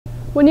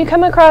When you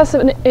come across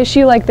an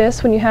issue like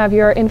this, when you have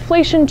your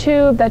inflation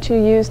tube that you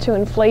use to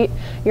inflate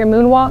your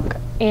Moonwalk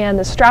and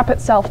the strap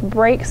itself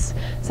breaks,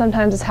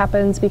 sometimes this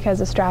happens because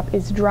the strap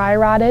is dry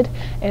rotted,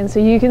 and so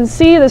you can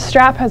see the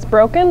strap has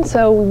broken,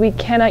 so we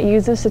cannot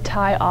use this to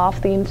tie off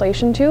the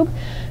inflation tube.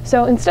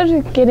 So instead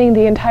of getting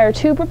the entire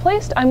tube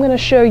replaced, I'm going to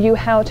show you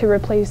how to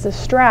replace the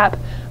strap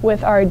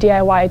with our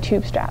DIY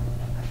tube strap.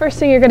 First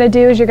thing you're going to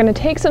do is you're going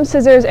to take some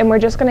scissors, and we're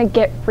just going to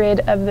get rid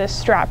of this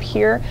strap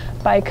here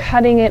by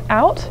cutting it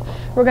out.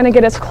 We're going to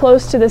get as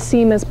close to the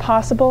seam as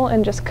possible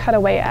and just cut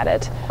away at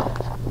it.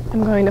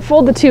 I'm going to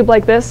fold the tube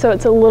like this so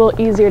it's a little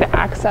easier to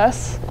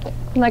access.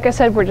 And like I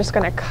said, we're just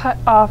going to cut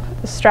off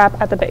the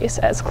strap at the base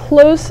as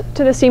close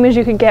to the seam as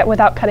you can get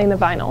without cutting the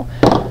vinyl.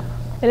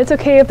 And it's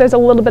okay if there's a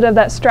little bit of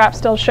that strap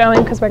still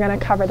showing, because we're going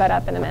to cover that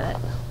up in a minute.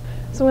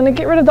 So I'm going to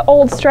get rid of the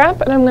old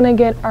strap, and I'm going to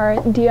get our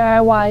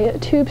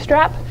DIY tube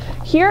strap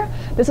here.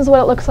 This is what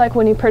it looks like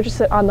when you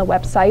purchase it on the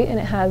website, and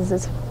it has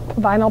this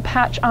vinyl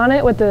patch on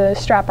it with the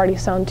strap already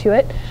sewn to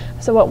it.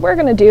 So what we're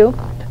going to do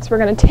is we're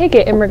going to take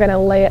it and we're going to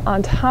lay it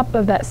on top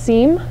of that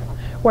seam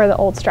where the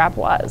old strap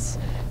was.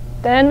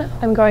 Then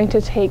I'm going to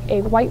take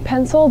a white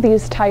pencil,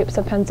 these types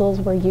of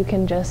pencils where you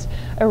can just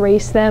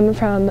erase them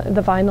from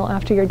the vinyl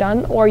after you're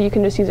done, or you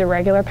can just use a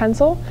regular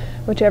pencil,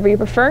 whichever you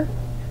prefer.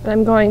 And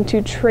I'm going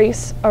to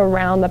trace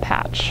around the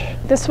patch.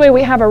 This way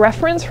we have a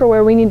reference for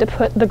where we need to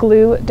put the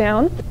glue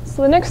down.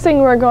 So the next thing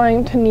we're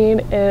going to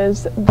need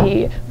is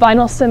the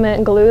vinyl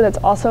cement glue that's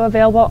also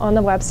available on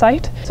the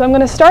website. So I'm going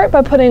to start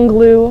by putting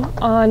glue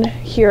on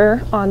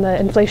here on the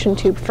inflation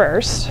tube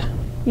first.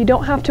 You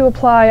don't have to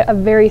apply a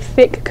very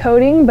thick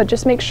coating, but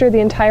just make sure the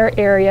entire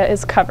area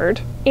is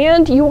covered.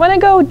 And you want to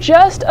go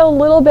just a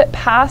little bit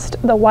past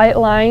the white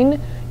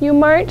line you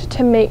marked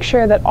to make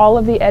sure that all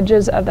of the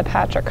edges of the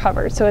patch are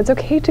covered. So it's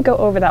okay to go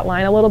over that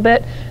line a little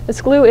bit.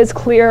 This glue is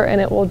clear and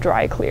it will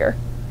dry clear.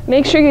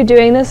 Make sure you're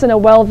doing this in a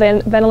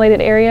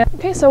well-ventilated area.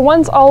 Okay, so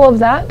once all of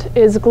that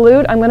is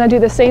glued, I'm going to do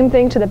the same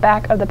thing to the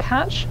back of the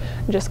patch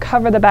and just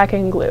cover the back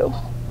in glue.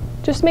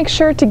 Just make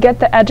sure to get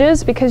the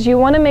edges, because you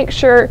want to make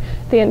sure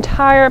the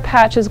entire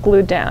patch is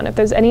glued down. If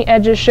there's any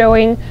edges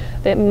showing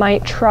that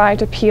might try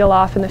to peel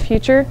off in the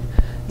future,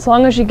 as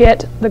long as you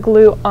get the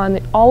glue on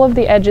all of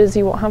the edges,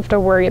 you won't have to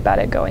worry about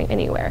it going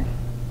anywhere.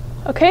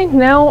 Okay,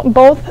 now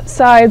both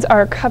sides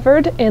are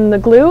covered in the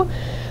glue.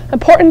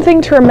 Important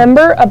thing to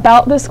remember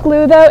about this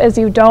glue though is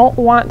you don't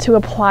want to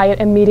apply it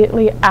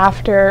immediately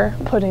after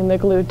putting the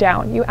glue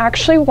down. You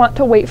actually want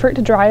to wait for it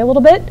to dry a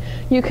little bit.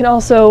 You can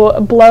also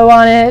blow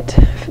on it,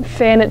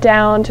 fan it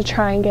down to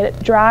try and get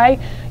it dry.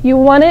 You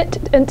want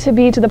it to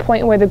be to the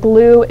point where the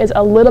glue is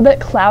a little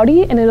bit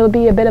cloudy and it'll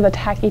be a bit of a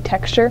tacky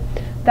texture.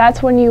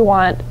 That's when you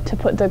want to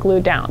put the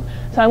glue down.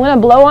 So I'm going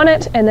to blow on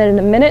it, and then in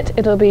a minute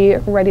it'll be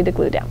ready to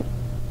glue down.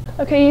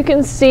 Okay, you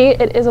can see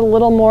it is a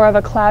little more of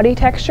a cloudy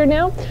texture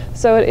now,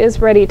 so it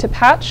is ready to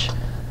patch.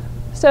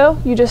 So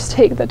you just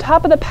take the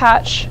top of the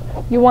patch,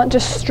 you want to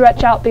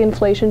stretch out the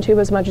inflation tube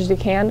as much as you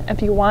can.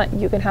 If you want,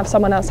 you can have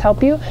someone else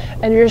help you,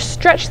 and you just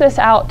stretch this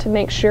out to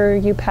make sure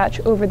you patch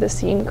over the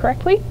seam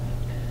correctly.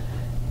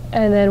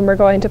 And then we're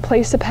going to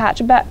place the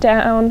patch back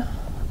down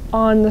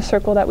on the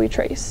circle that we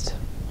traced.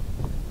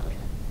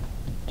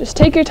 Just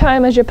take your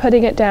time as you're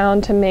putting it down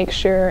to make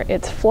sure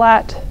it's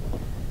flat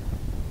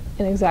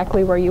and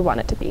exactly where you want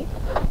it to be.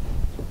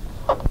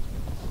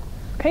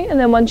 Okay, and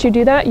then once you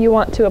do that, you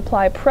want to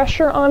apply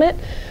pressure on it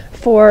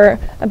for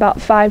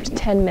about 5 to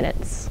 10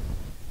 minutes.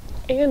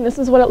 And this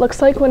is what it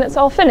looks like when it's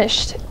all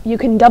finished. You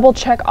can double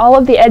check all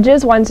of the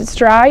edges once it's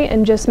dry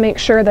and just make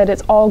sure that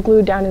it's all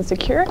glued down and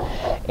secure.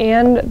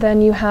 And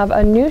then you have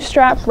a new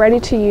strap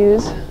ready to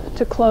use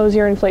to close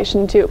your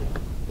inflation tube.